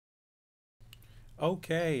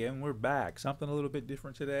Okay, and we're back. Something a little bit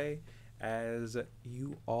different today. As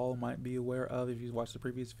you all might be aware of if you watched the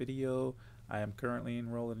previous video, I am currently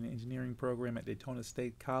enrolled in an engineering program at Daytona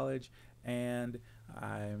State College, and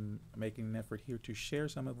I'm making an effort here to share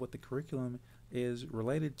some of what the curriculum is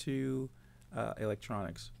related to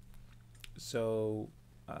electronics. So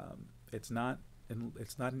it's not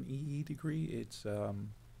it's not an EE degree. It's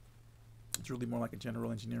really more like a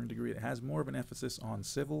general engineering degree. It has more of an emphasis on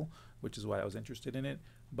civil, which is why I was interested in it.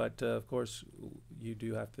 But of course, you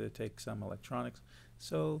do have to take some electronics.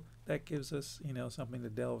 So that gives us, something to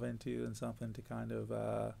delve into and something to kind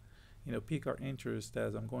of, pique our interest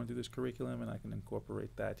as I'm going through this curriculum, and I can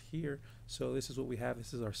incorporate that here. So this is what we have.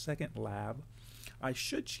 This is our second lab. I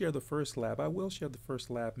should share the first lab. I will share the first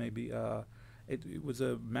lab maybe. It was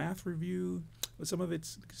a math review, but some of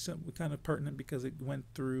it's kind of pertinent because it went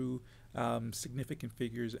through significant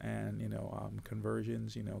figures and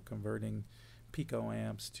conversions. Converting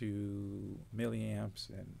picoamps to milliamps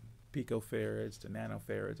and picofarads to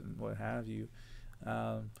nanofarads and what have you.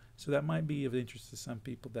 So that might be of interest to some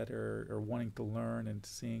people that are wanting to learn and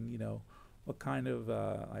seeing what kind of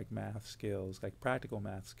like math skills, like practical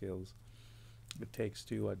math skills, it takes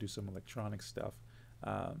to do some electronic stuff.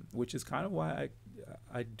 Which is kind of why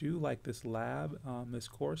I do like this lab. This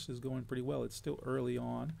course is going pretty well. It's still early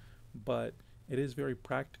on, but it is very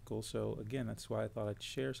practical. So again, that's why I thought I'd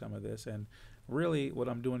share some of this. And really, what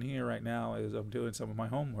I'm doing here right now is I'm doing some of my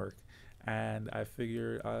homework, and I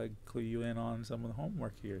figure I'd clue you in on some of the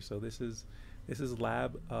homework here. So this is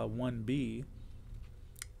Lab 1-B,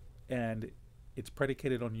 and it's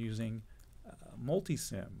predicated on using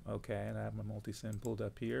multisim. Okay, and I have my multisim pulled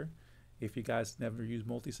up here. If you guys never use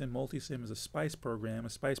multisim, multisim is a SPICE program. A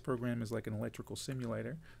SPICE program is like an electrical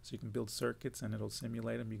simulator, so you can build circuits and it'll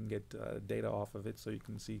simulate them. You can get data off of it, so you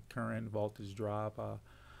can see current, voltage drop,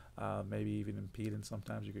 maybe even impedance.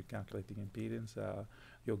 Sometimes you could calculate the impedance.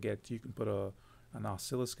 You can put an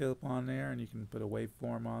oscilloscope on there, and you can put a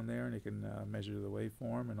waveform on there, and you can measure the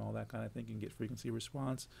waveform and all that kind of thing. You can get frequency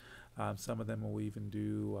response. Some of them will even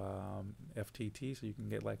do FTT, so you can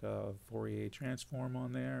get like a Fourier transform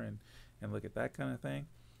on there and look at that kind of thing.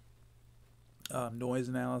 Noise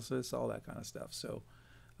analysis, all that kind of stuff. So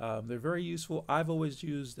they're very useful. I've always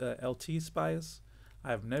used LT Spice.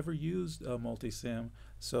 I've never used multisim,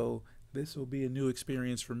 so this will be a new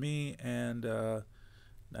experience for me, and I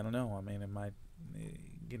don't know. I mean, it might,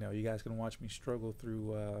 you guys can watch me struggle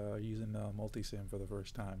through using multisim for the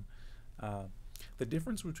first time. The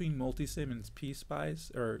difference between multisim and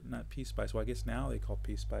PSpice, or not PSpice, well, I guess now they call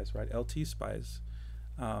PSpice, right? LT Spice.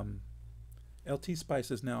 LT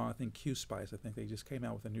Spice is now, I think, QSpice. I think they just came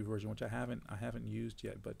out with a new version, which I haven't used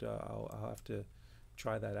yet, but I'll have to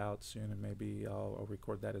try that out soon, and maybe I'll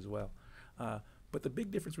record that as well. But the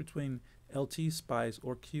big difference between LT Spice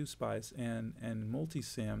or QSpice and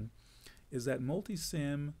multisim is that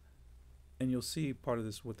multisim, and you'll see part of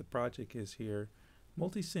this what the project is here.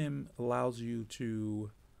 Multisim allows you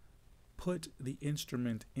to put the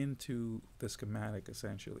instrument into the schematic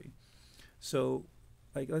essentially. So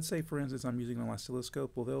like, let's say for instance I'm using an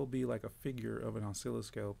oscilloscope. Well, there'll be like a figure of an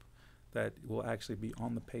oscilloscope that will actually be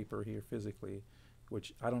on the paper here physically,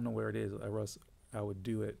 which I don't know where it is, or else I would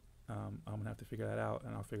do it. I'm gonna have to figure that out,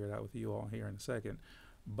 and I'll figure it out with you all here in a second.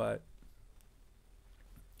 But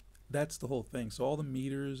that's the whole thing. So all the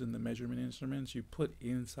meters and the measurement instruments you put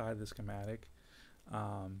inside the schematic,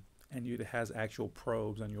 and it has actual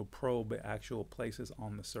probes, and you'll probe the actual places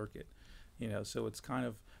on the circuit. So it's kind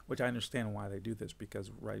of, which I understand why they do this, because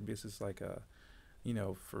right, this is like a,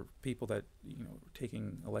 for people that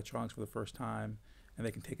taking electronics for the first time, and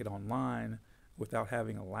they can take it online without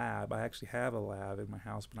having a lab. I actually have a lab in my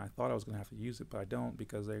house, but I thought I was going to have to use it, but I don't,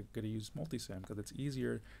 because they're going to use multisim, because it's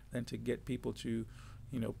easier than to get people to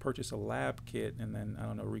purchase a lab kit and then, I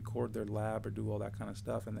don't know, record their lab or do all that kind of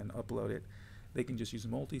stuff and then upload it. They can just use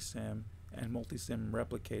multisim, and multisim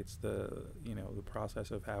replicates the the process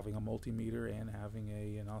of having a multimeter and having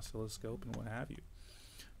an oscilloscope and what have you.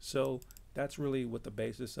 So that's really what the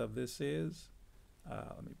basis of this is.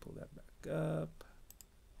 Let me pull that back up.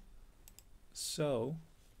 So,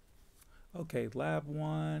 okay, Lab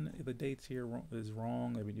 1, the dates here is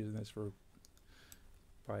wrong. I've been using this for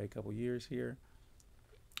probably a couple years here.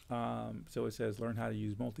 So it says learn how to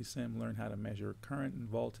use multisim, learn how to measure current and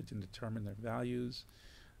voltage and determine their values,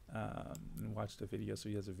 and watch the video. So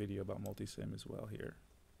he has a video about multisim as well here.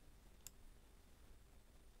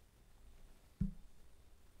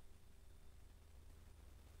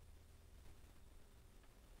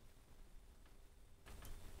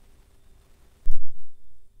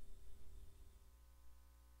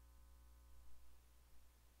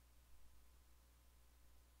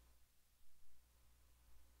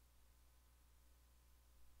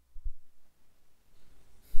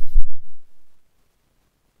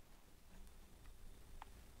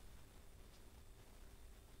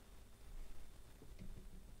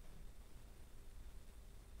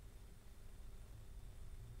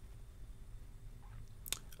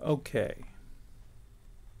 Okay.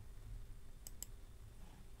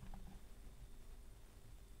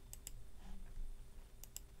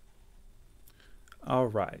 All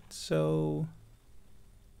right, so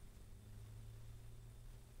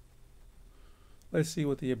let's see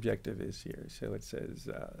what the objective is here. So it says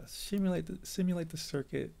simulate the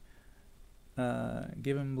circuit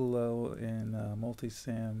given below in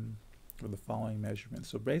multi-sim for the following measurements.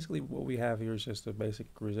 So basically what we have here is just a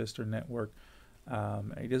basic resistor network.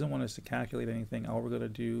 It doesn't want us to calculate anything. All we're going to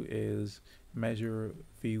do is measure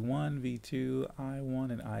V1, V2,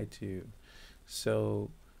 I1, and I2.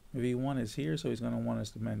 So V1 is here, so he's going to want us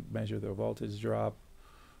to measure the voltage drop,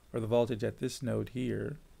 or the voltage at this node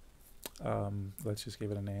here. Let's just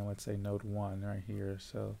give it a name. Let's say node 1 right here.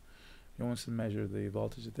 So he wants to measure the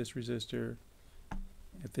voltage at this resistor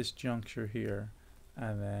at this juncture here,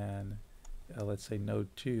 and then let's say node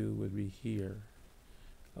 2 would be here.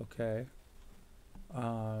 Okay.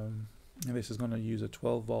 And this is going to use a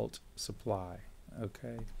 12-volt supply.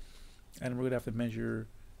 Okay. And we're going to have to measure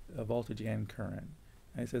voltage and current.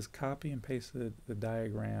 And it says copy and paste the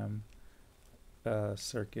diagram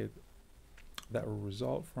circuit that will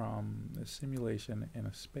result from the simulation in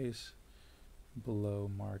a space below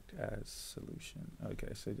marked as solution.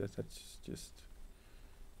 Okay, so that's just,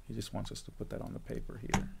 he just wants us to put that on the paper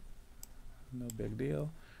here. No big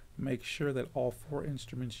deal. Make sure that all 4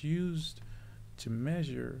 instruments used to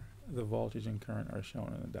measure the voltage and current are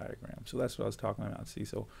shown in the diagram. So that's what I was talking about. See,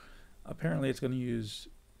 so apparently it's going to use,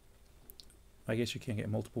 I guess you can't get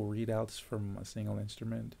multiple readouts from a single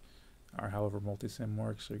instrument, or however multisim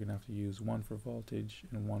works, so you're going to have to use one for voltage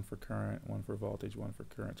and one for current, one for voltage, one for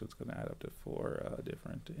current, so it's going to add up to 4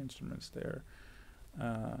 different instruments there.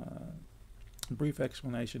 Brief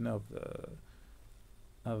explanation of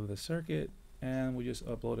the circuit, and we just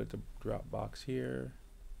upload it to Dropbox here.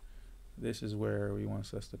 This is where we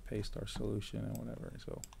want us to paste our solution and whatever.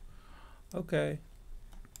 So, okay.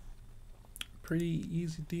 Pretty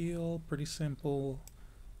easy deal, pretty simple,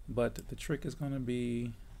 but the trick is going to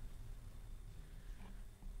be,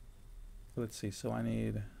 let's see, so I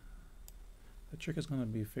need, the trick is going to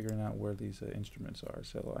be figuring out where these instruments are.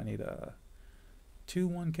 So I need 2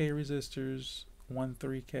 1K resistors, 1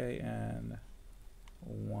 3K, and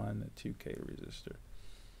 1 2K resistor.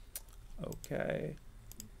 Okay,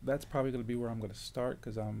 that's probably going to be where I'm going to start,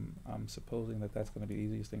 because I'm supposing that that's going to be the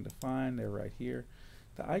easiest thing to find. They're right here.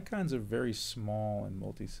 The icons are very small in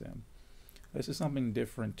multisim. This is something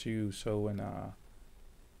different too. So in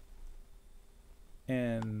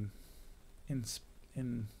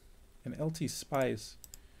LT Spice,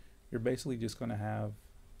 you're basically just going to have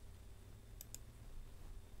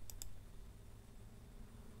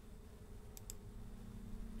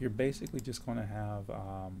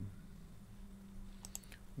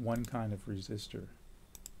one kind of resistor.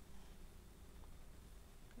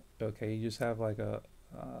 Okay, you just have like a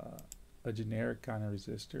generic kind of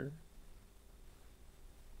resistor,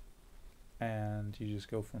 and you just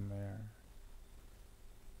go from there.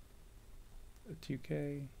 A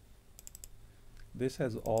 2K, this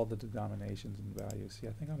has all the denominations and values. See,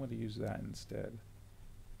 I think I'm going to use that instead.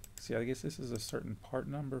 See, I guess this is a certain part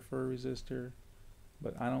number for a resistor,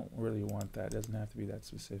 but I don't really want that. It doesn't have to be that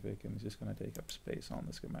specific, and it's just going to take up space on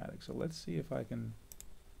the schematic. So let's see if I can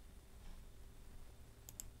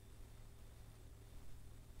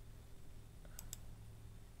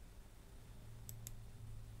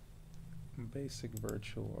basic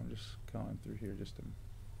virtual. I'm just going through here just to,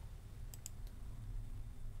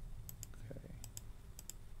 okay.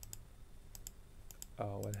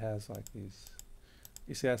 Oh, it has like these.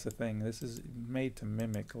 You see, that's the thing. This is made to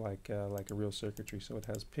mimic like a real circuitry. So it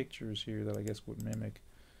has pictures here that I guess would mimic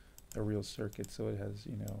a real circuit. So it has,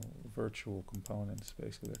 you know, virtual components.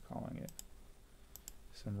 Basically, they're calling it.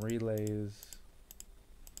 Some relays,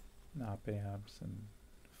 op amps, and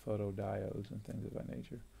photodiodes and things of that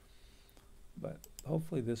nature. But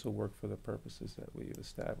hopefully this will work for the purposes that we've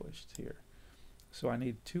established here. So I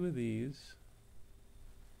need 2 of these,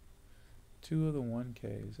 2 of the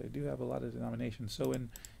 1Ks. They do have a lot of denominations. So in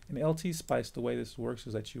LT Spice, the way this works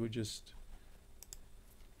is that you would just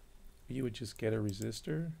get a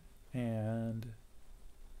resistor, and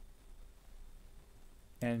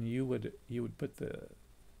you would put the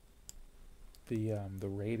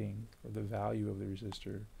rating or the value of the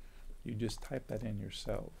resistor. You just type that in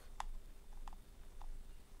yourself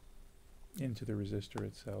into the resistor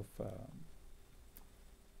itself.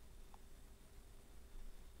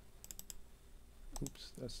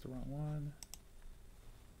 Oops, that's the wrong one.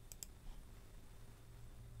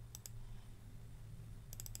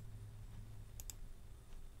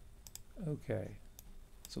 Okay,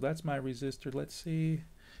 so that's my resistor. Let's see.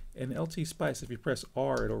 In LT Spice, if you press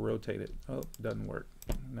R, it'll rotate it. Oh, doesn't work.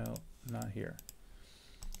 No, not here.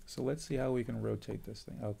 So let's see how we can rotate this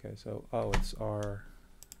thing. Okay, so, oh, it's R.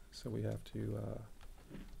 So we have to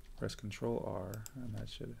press Control R, and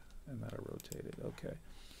that'll rotate it. Okay.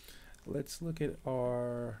 Let's look at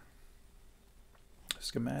our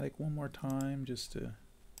schematic one more time, just to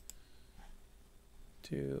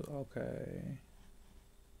okay.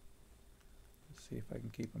 Let's see if I can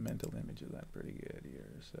keep a mental image of that pretty good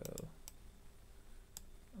here. So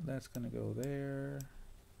that's going to go there.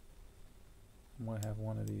 I'm going to have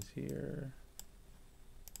one of these here.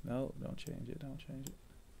 No, don't change it, don't change it.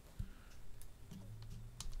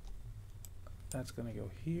 That's going to go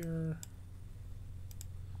here.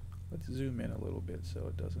 Let's zoom in a little bit so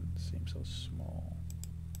it doesn't seem so small.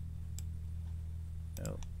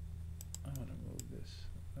 No, I'm going to move this.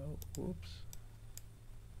 Oh, whoops.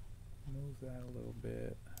 Move that a little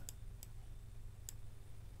bit.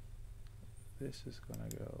 This is going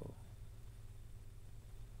to go.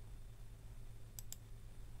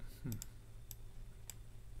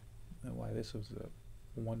 And why this was a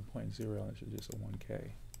 1.0 and this is just a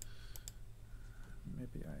 1K.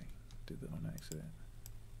 Maybe I did that on accident.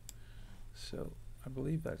 So I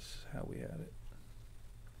believe that's how we had it.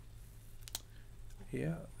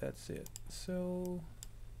 Yeah, that's it. So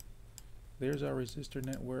there's our resistor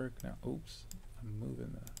network. Now, oops, I'm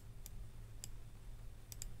moving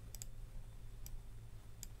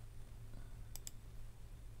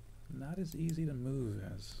not as easy to move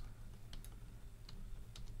as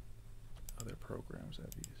other programs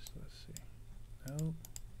I've used. Let's see. Nope.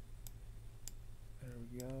 There we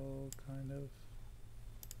go, kind of.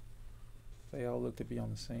 They all look to be on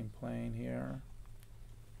the same plane here.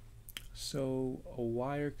 So a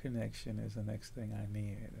wire connection is the next thing I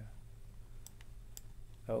need.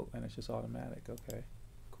 Oh, and it's just automatic. Okay,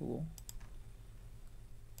 cool.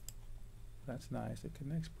 That's nice. It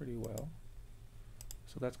connects pretty well.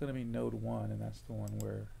 So that's going to be node 1, and that's the one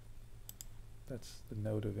where that's the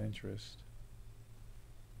node of interest.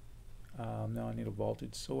 Now I need a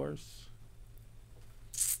voltage source.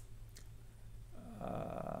 It's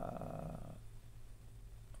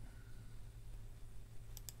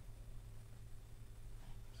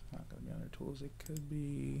not going to be under tools. It could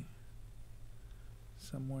be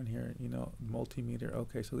somewhere in here, you know, multimeter.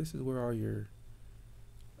 Okay, so this is where all your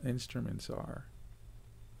instruments are.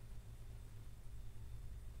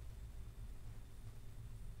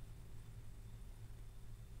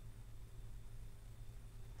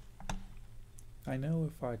 I know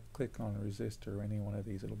if I click on a resistor or any one of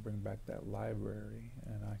these, it'll bring back that library,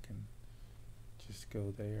 and I can just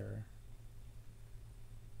go there.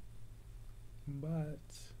 But,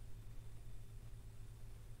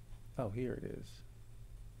 oh, here it is.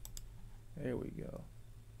 There we go.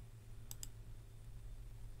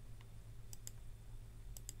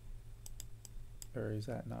 Or is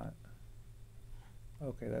that not?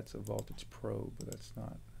 Okay, that's a voltage probe, but that's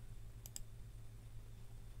not.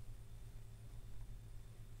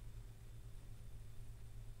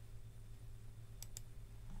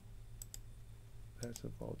 That's a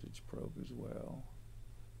voltage probe as well.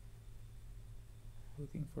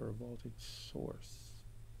 Looking for a voltage source.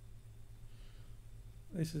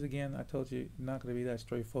 This is, again, I told you, not going to be that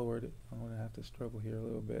straightforward. I'm going to have to struggle here a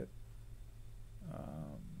little bit.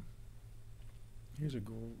 Here's a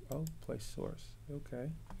place source.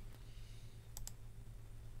 Okay.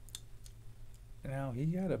 Now he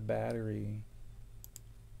got a battery.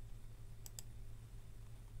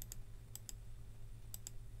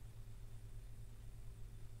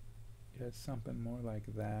 It's something more like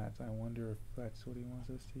that. I wonder if that's what he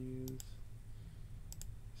wants us to use.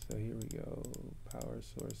 So here we go. Power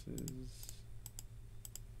sources.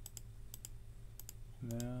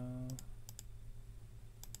 No.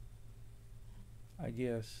 I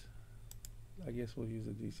guess we'll use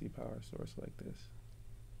a DC power source like this.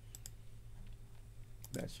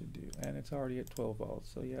 That should do. And it's already at 12 volts.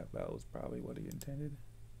 So yeah, that was probably what he intended.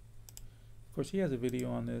 Of course, he has a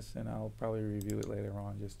video on this, and I'll probably review it later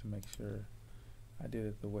on just to make sure I did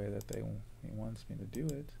it the way that he wants me to do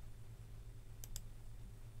it.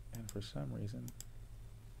 And for some reason,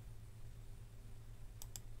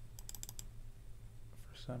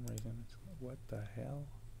 it's, what the hell?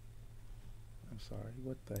 I'm sorry,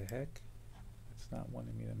 what the heck? It's not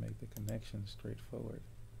wanting me to make the connection straightforward.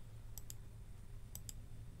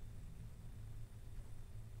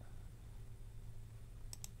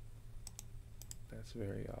 That's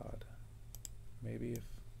very odd. Maybe if,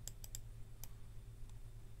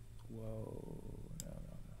 whoa, no.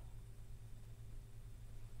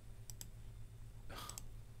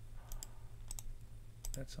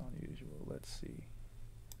 That's unusual. Let's see.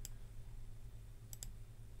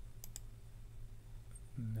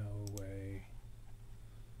 No way.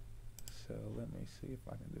 So let me see if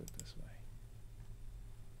I can do it this way.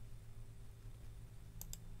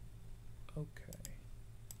 Okay.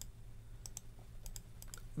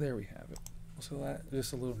 There we have it. So that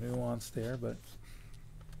just a little nuance there, but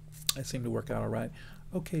it seemed to work out all right.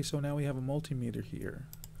 Okay, so now we have a multimeter here.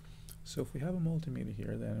 So if we have a multimeter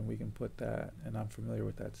here, then we can put that, and I'm familiar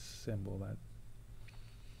with that symbol. That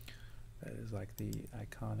is like the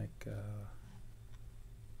iconic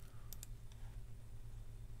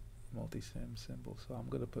multi-sim symbol. So I'm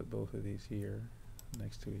going to put both of these here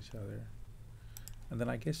next to each other. And then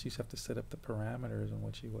I guess you just have to set up the parameters on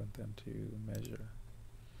what you want them to measure.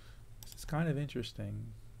 It's kind of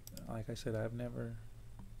interesting. Like I said, I've never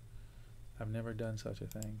done such a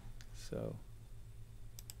thing. So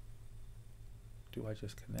do I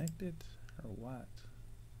just connect it or what?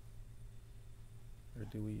 Or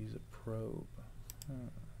do we use a probe? Let's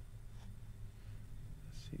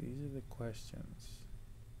see, these are the questions.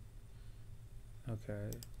 Okay,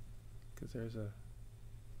 because there's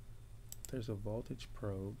a voltage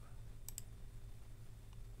probe.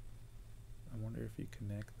 I wonder if you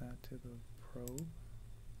connect that to the probe.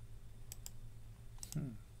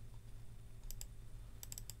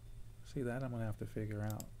 See, that I'm going to have to figure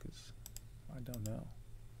out because I don't know.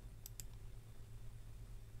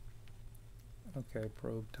 Okay,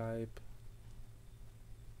 probe type.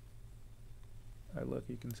 Look,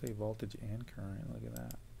 you can say voltage and current. Look at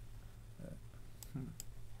that.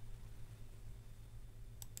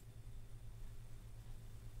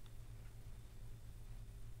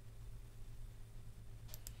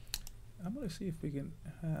 I'm going to see if we can,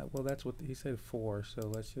 well, that's what he said 4,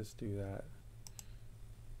 so let's just do that.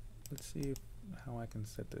 Let's see how I can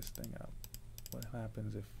set this thing up. What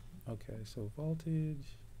happens if, okay, so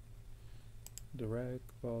voltage,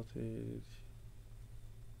 direct voltage,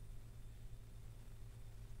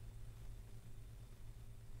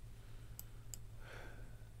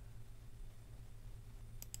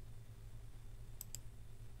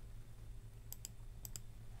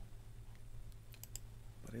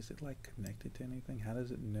 but is it like connected to anything? How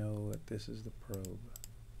does it know that this is the probe?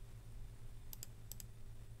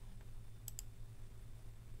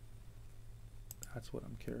 That's what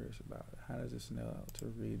I'm curious about. How does this know to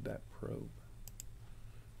read that probe?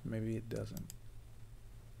 Maybe it doesn't.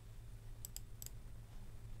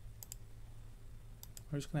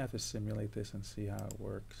 We're just gonna have to simulate this and see how it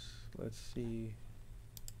works. Let's see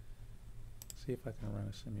if I can run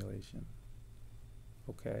a simulation.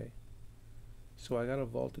 Okay. So I got a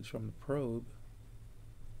voltage from the probe.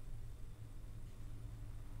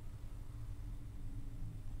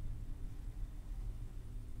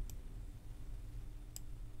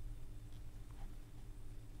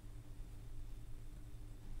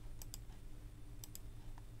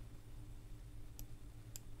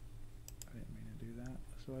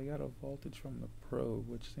 So I got a voltage from the probe,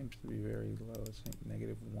 which seems to be very low. It's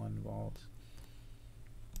 -1 volts.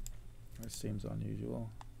 That seems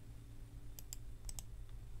unusual.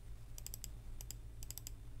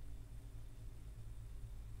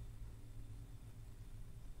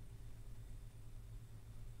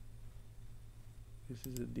 This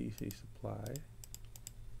is a DC supply.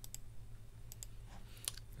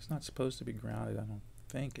 It's not supposed to be grounded. I don't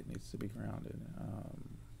think it needs to be grounded.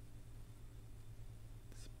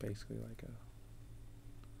 Basically like a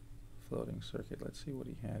floating circuit. Let's see what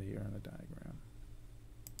he had here in the diagram.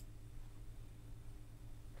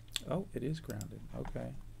 Oh, it is grounded.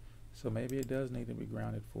 Okay, so maybe it does need to be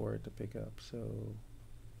grounded for it to pick up. So,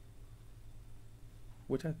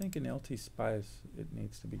 which I think in LT Spice it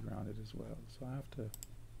needs to be grounded as well. So I have to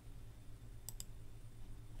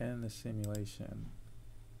end the simulation.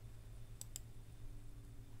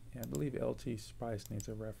 Yeah, I believe LT Spice needs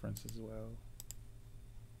a reference as well.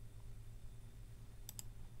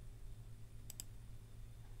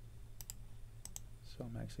 So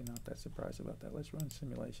I'm actually not that surprised about that. Let's run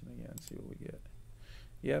simulation again and see what we get.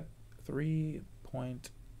 Yep,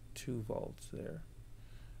 3.2 volts there.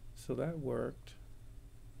 So that worked.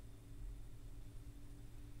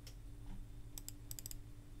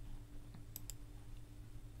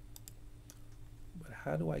 But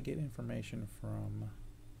how do I get information from,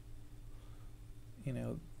 you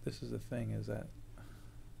know, this is the thing, is that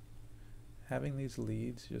having these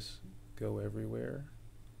leads just go everywhere,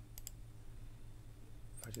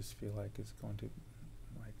 I just feel like it's going to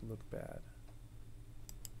like look bad,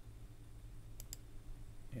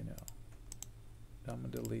 you know. I'm gonna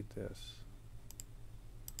delete this,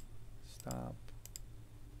 stop,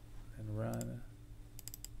 and run.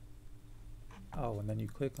 Oh, and then you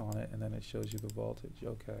click on it and then it shows you the voltage.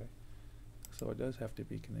 Okay, so it does have to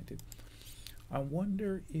be connected. I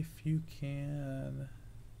wonder if you can.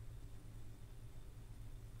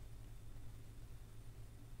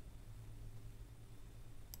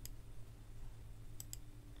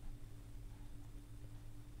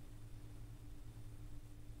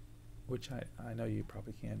 Which I know you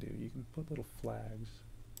probably can do. You can put little flags.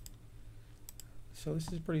 So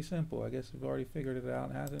this is pretty simple. I guess we've already figured it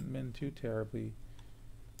out. It hasn't been too terribly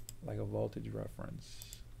like a voltage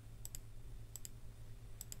reference.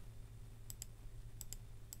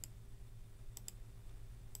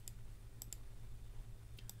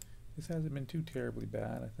 This hasn't been too terribly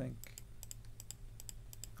bad. I think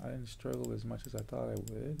I didn't struggle as much as I thought I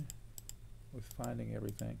would with finding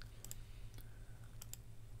everything.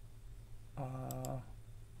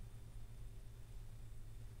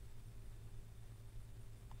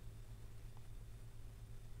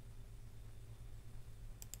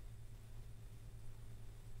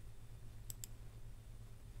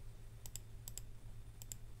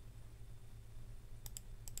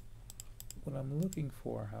 What I'm looking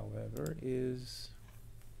for, however, is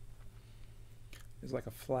like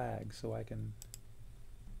a flag, so I can.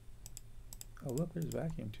 Oh, look, there's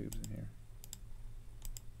vacuum tubes in here.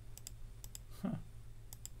 Huh.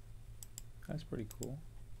 That's pretty cool.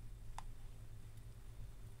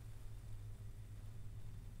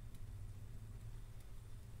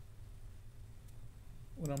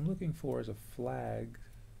 What I'm looking for is a flag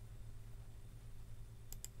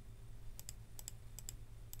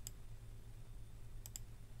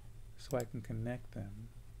so I can connect them.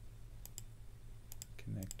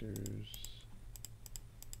 Connectors,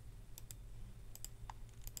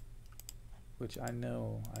 which I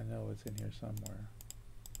know it's in here somewhere.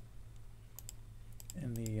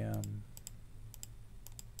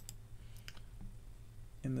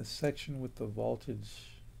 In the section with the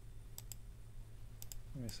voltage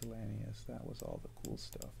miscellaneous, that was all the cool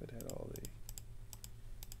stuff. It had all the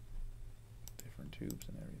different tubes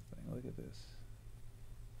and everything. Look at this.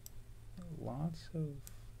 Lots of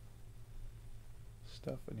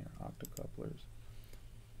stuff in here, octocouplers.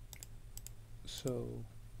 So,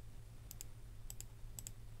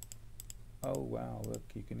 oh wow, look,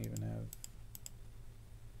 you can even have,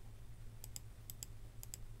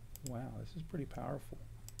 wow, this is pretty powerful.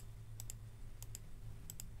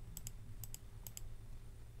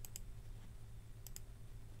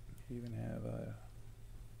 You even have a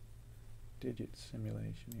digit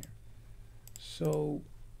simulation here. So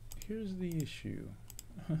here's the issue.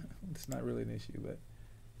 It's not really an issue, but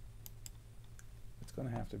it's going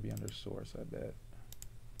to have to be under source, I bet.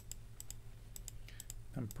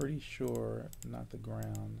 I'm pretty sure not the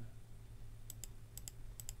ground,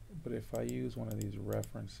 but if I use one of these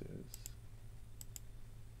references,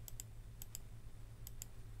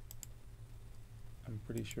 I'm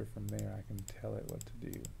pretty sure from there I can tell it what to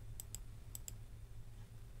do.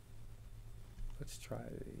 Let's try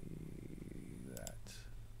that.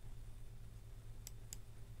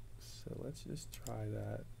 So let's just try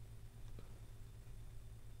that.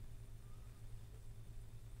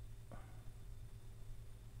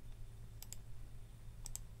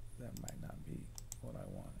 That might not be what I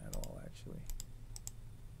want at all, actually.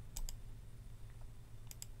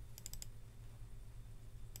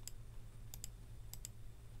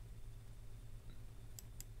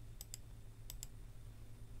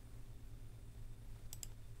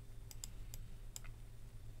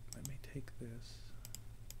 Let me take this.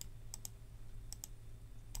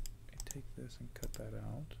 Take this and cut that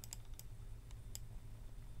out.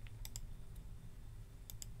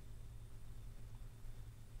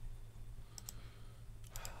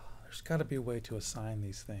 There's got to be a way to assign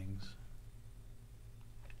these things.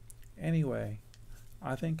 Anyway,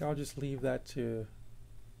 I think I'll just leave that to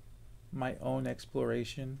my own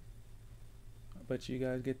exploration. But you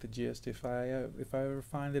guys get the gist. If I ever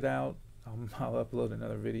find it out, I'll upload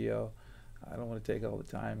another video. I don't want to take all the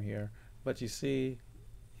time here. But you see,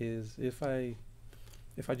 is if I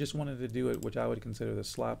just wanted to do it, which I would consider the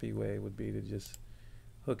sloppy way, would be to just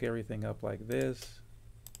hook everything up like this.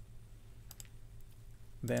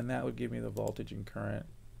 Then that would give me the voltage and current.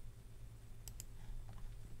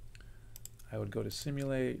 I would go to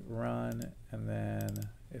simulate, run, and then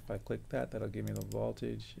if I click that, that'll give me the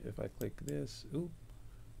voltage. If I click this, oop.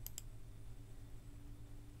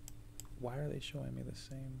 Why are they showing me the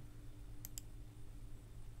same?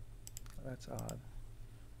 That's odd.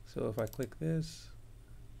 So if I click this,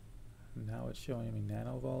 now it's showing me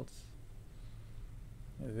nanovolts.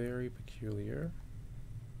 Very peculiar.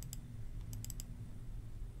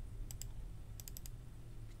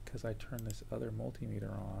 Because I turn this other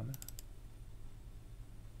multimeter on.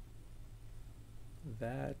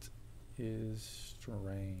 That is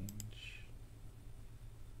strange.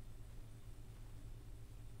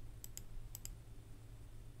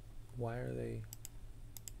 Why are they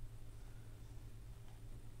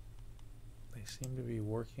seem to be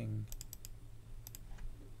working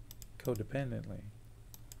codependently,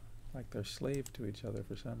 like they're slave to each other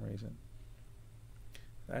for some reason.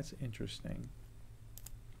 That's interesting.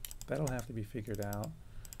 That'll have to be figured out.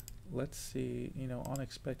 Let's see, you know,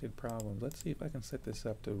 unexpected problems. Let's see if I can set this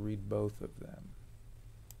up to read both of them.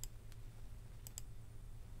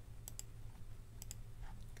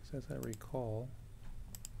 Because as I recall,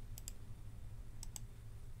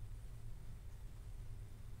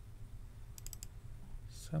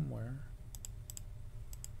 somewhere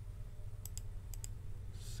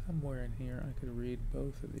in here I could read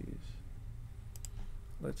both of these.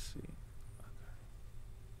 Let's see.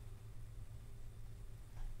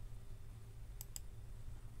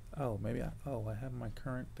 Oh, maybe I have my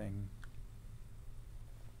current thing.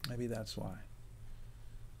 Maybe that's why.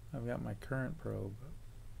 I've got my current probe.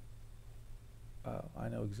 Oh, I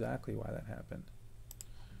know exactly why that happened.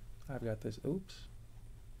 I've got this, oops.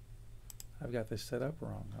 I've got this set up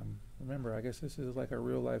wrong. Remember, I guess this is like a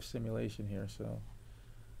real life simulation here, so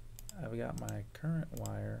I've got my current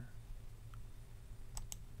wire.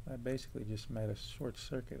 I basically just made a short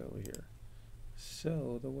circuit over here.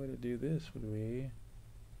 So the way to do this would be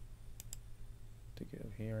to go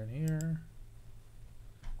here and here.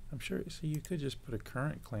 I'm sure, see, you could just put a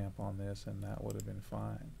current clamp on this and that would have been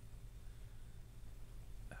fine.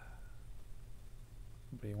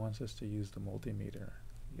 But he wants us to use the multimeter,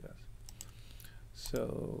 yes.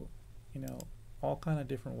 So, you know, all kind of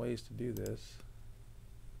different ways to do this.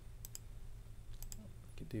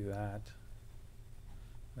 We could do that.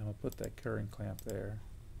 I'm going to put that current clamp there.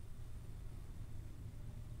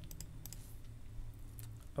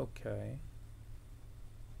 Okay.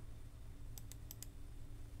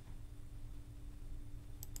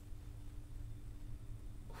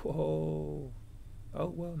 Whoa. Oh,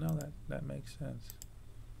 well, no, that makes sense.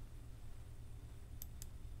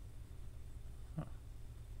 Huh.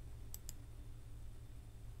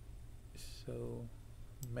 So,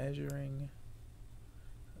 measuring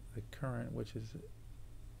the current, which is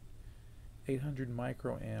 800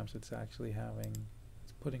 microamps, it's actually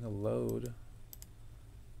it's putting a load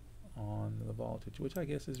on the voltage, which I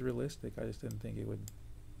guess is realistic. I just didn't think it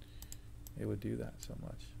would do that so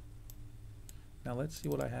much. Now let's see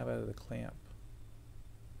what I have out of the clamp.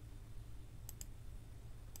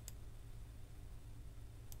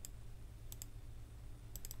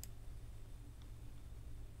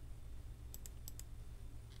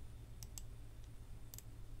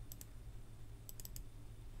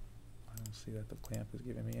 I don't see that the clamp is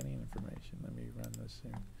giving me any information. Let me run this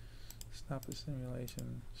thing. Stop the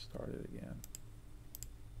simulation, start it again.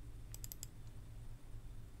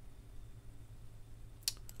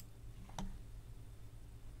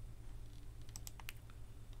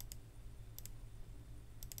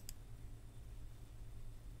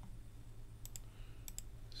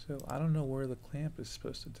 So I don't know where the clamp is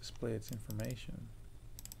supposed to display its information,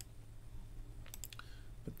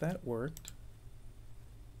 but that worked.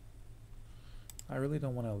 I really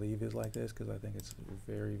don't want to leave it like this because I think it's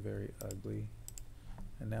very, very ugly.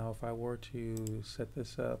 And now if I were to set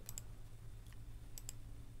this up,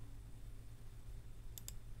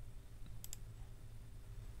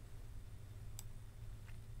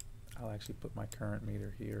 I'll actually put my current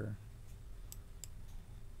meter here.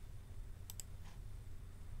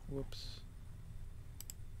 Whoops.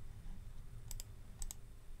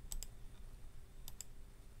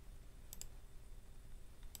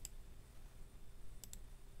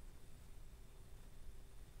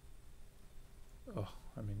 Oh,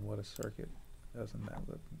 I mean, what a circuit. Doesn't that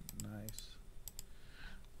look nice?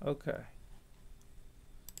 Okay.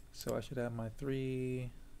 So I should have my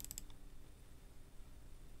 3.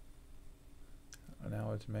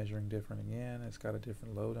 Now it's measuring different again. It's got a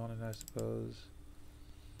different load on it, I suppose.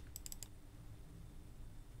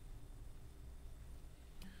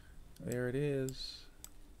 There it is.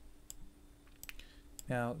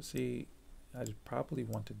 Now, see, I probably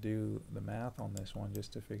want to do the math on this one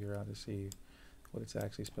just to figure out to see what it's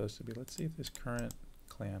actually supposed to be. Let's see if this current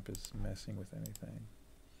clamp is messing with anything.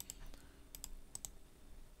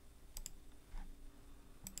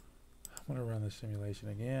 I'm going to run the simulation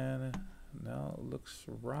again. No, it looks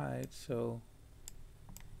right. So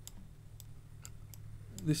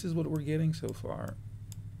this is what we're getting so far.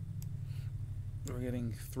 We're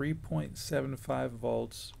getting 3.75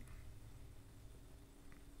 volts.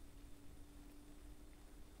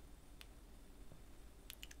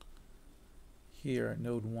 Here at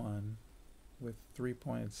node 1 with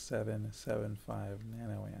 3.775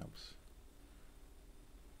 nanoamps.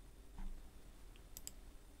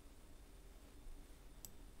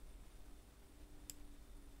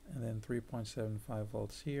 and then 3.75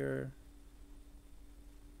 volts here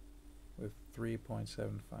with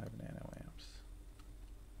 3.75 nanoamps.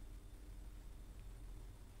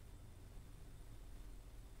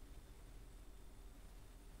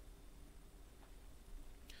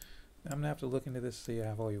 I'm gonna have to look into this to see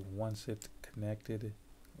how he wants it connected.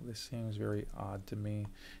 This seems very odd to me.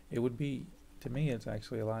 It would be, to me, it's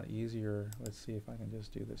actually a lot easier. Let's see if I can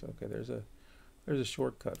just do this. Okay, there's a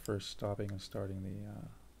shortcut for stopping and starting the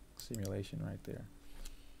simulation right there.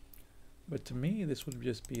 But to me, this would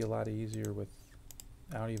just be a lot easier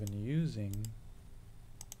without even using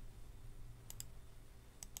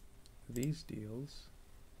these deals.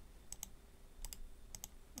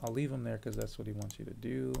 I'll leave them there because that's what he wants you to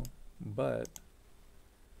do. But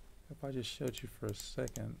if I just showed you for a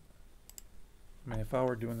second, I mean, if I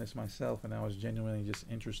were doing this myself and I was genuinely just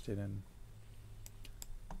interested in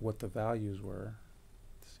what the values were,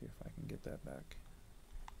 let's see if I can get that back.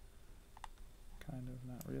 Kind of,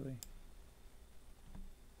 not really.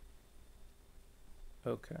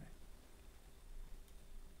 Okay.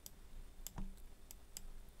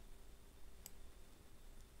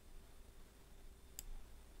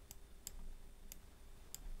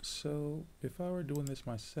 So if I were doing this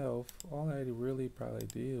myself, all I'd really probably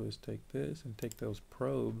do is take this and take those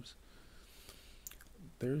probes.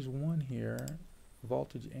 There's one here,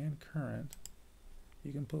 voltage and current.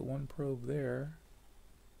 You can put one probe there,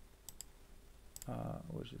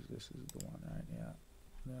 which is, this is the one, right? Yeah.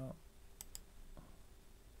 No.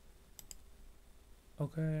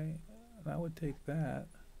 Okay, I would take that,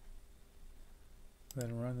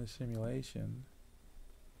 then run the simulation.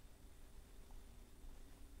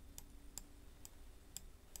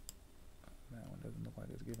 That one doesn't look like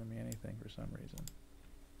it's giving me anything for some reason.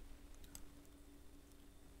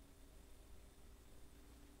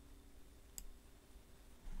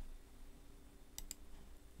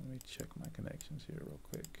 Let me check my connections here real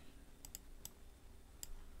quick.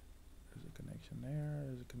 There's a connection there,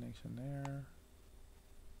 there's a connection there.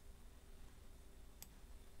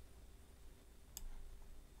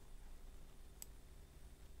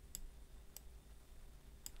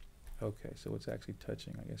 Okay, so it's actually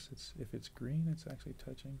touching. I guess it's, if it's green, it's actually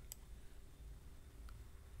touching.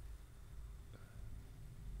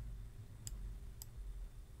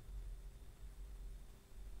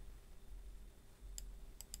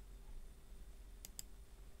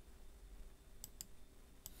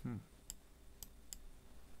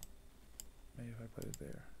 Maybe if I put it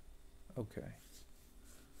there. Okay.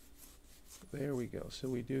 There we go. So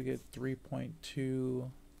we do get 3.2.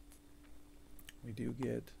 We do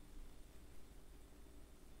get,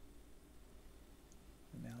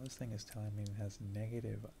 now this thing is telling me it has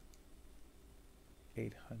negative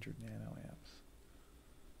 800 nanoamps.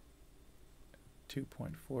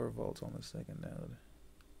 2.4 volts on the second node.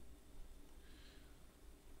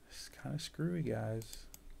 It's kind of screwy, guys.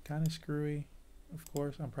 Kind of screwy. Of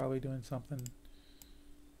course, I'm probably doing something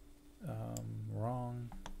wrong.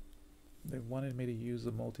 They wanted me to use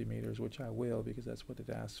the multimeters, which I will because that's what it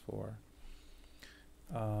asked for.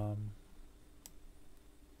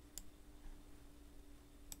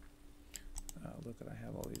 Look, I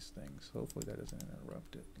have all these things. Hopefully that doesn't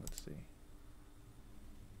interrupt it. Let's see.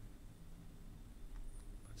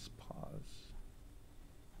 Let's pause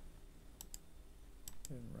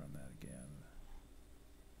and run that again.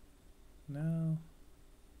 No.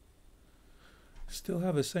 Still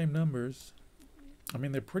have the same numbers. I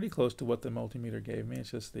mean, they're pretty close to what the multimeter gave me. It's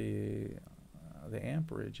just the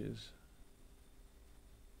amperage is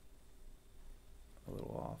a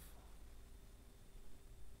little off.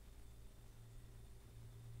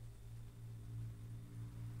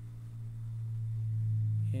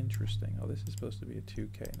 Interesting. Oh, this is supposed to be a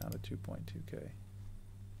 2K, not a 2.2K.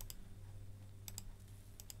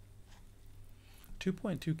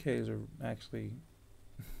 2.2Ks are actually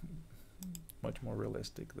much more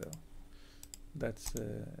realistic, though. That's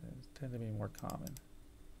tend to be more common.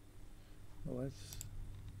 Well, let's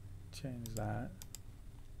change that.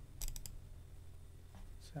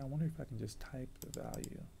 So I wonder if I can just type the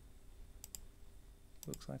value.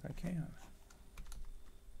 Looks like I can.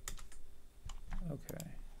 Okay.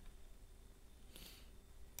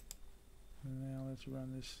 Now let's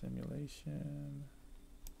run this simulation.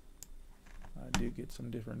 I do get some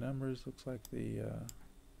different numbers. Looks like the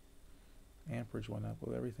amperage went up.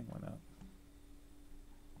 Well, everything went up.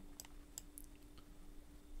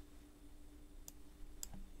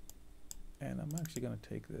 And I'm actually going to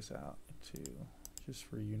take this out too, just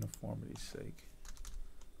for uniformity's sake.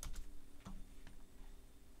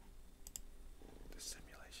 The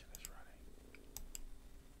simulation is running.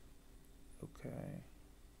 Okay.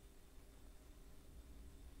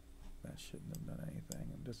 That shouldn't have done anything.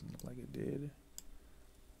 It doesn't look like it did.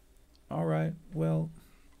 All right, well,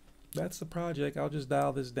 that's the project. I'll just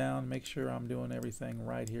dial this down, make sure I'm doing everything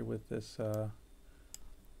right here with this,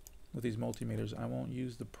 with these multimeters. I won't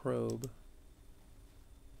use the probe.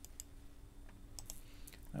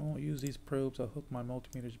 I won't use these probes. I'll hook my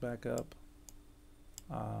multimeters back up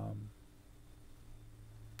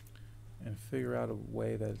and figure out a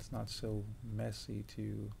way that it's not so messy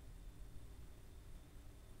to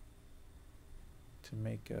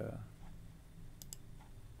make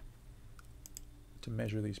to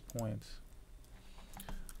measure these points.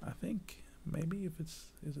 I think maybe if it's,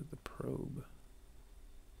 is it the probe?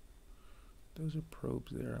 Those are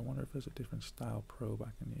probes there. I wonder if there's a different style probe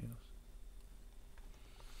I can use.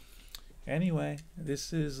 Anyway,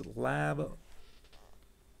 this is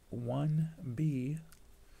Lab1-B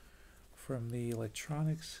from the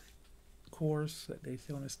electronics course at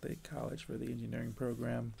Daytona State College for the engineering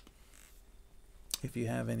program. If you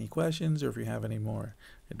have any questions or if you have any more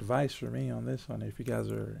advice for me on this one, if you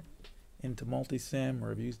guys are into multisim or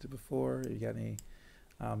have used it before, if you got any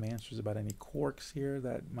answers about any quirks here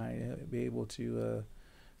that might be able to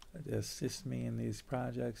assist me in these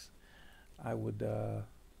projects, I would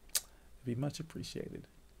be much appreciated.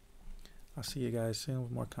 I'll see you guys soon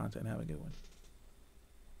with more content. Have a good one.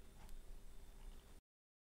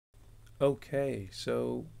 Okay,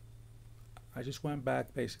 so I just went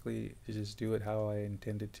back basically to just do it how I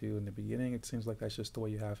intended to in the beginning. It seems like that's just the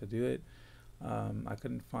way you have to do it. I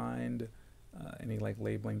couldn't find any like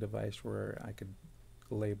labeling device where I could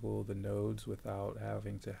label the nodes without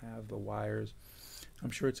having to have the wires.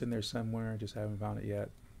 I'm sure it's in there somewhere, I just haven't found it yet.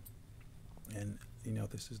 And you know,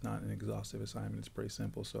 this is not an exhaustive assignment, it's pretty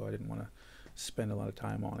simple, so I didn't want to spend a lot of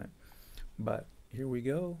time on it. But here we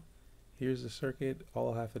go. Here's the circuit.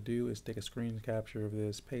 All I have to do is take a screen capture of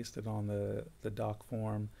this, paste it on the doc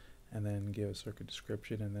form, and then give a circuit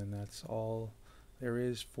description, and then that's all there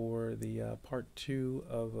is for the part 2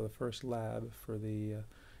 of the first lab for the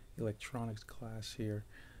electronics class here.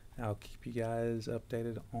 I'll keep you guys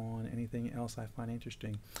updated on anything else I find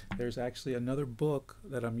interesting. There's actually another book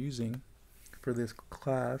that I'm using for this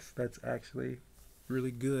class that's actually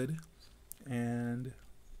really good, and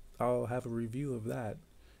I'll have a review of that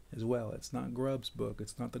as well. It's not Grubb's book.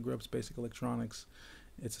 It's not the Grubb's Basic Electronics.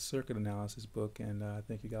 It's a circuit analysis book, and I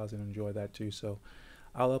think you guys will enjoy that too. So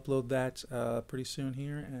I'll upload that pretty soon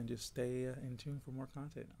here, and just stay in tune for more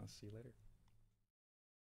content. I'll see you later.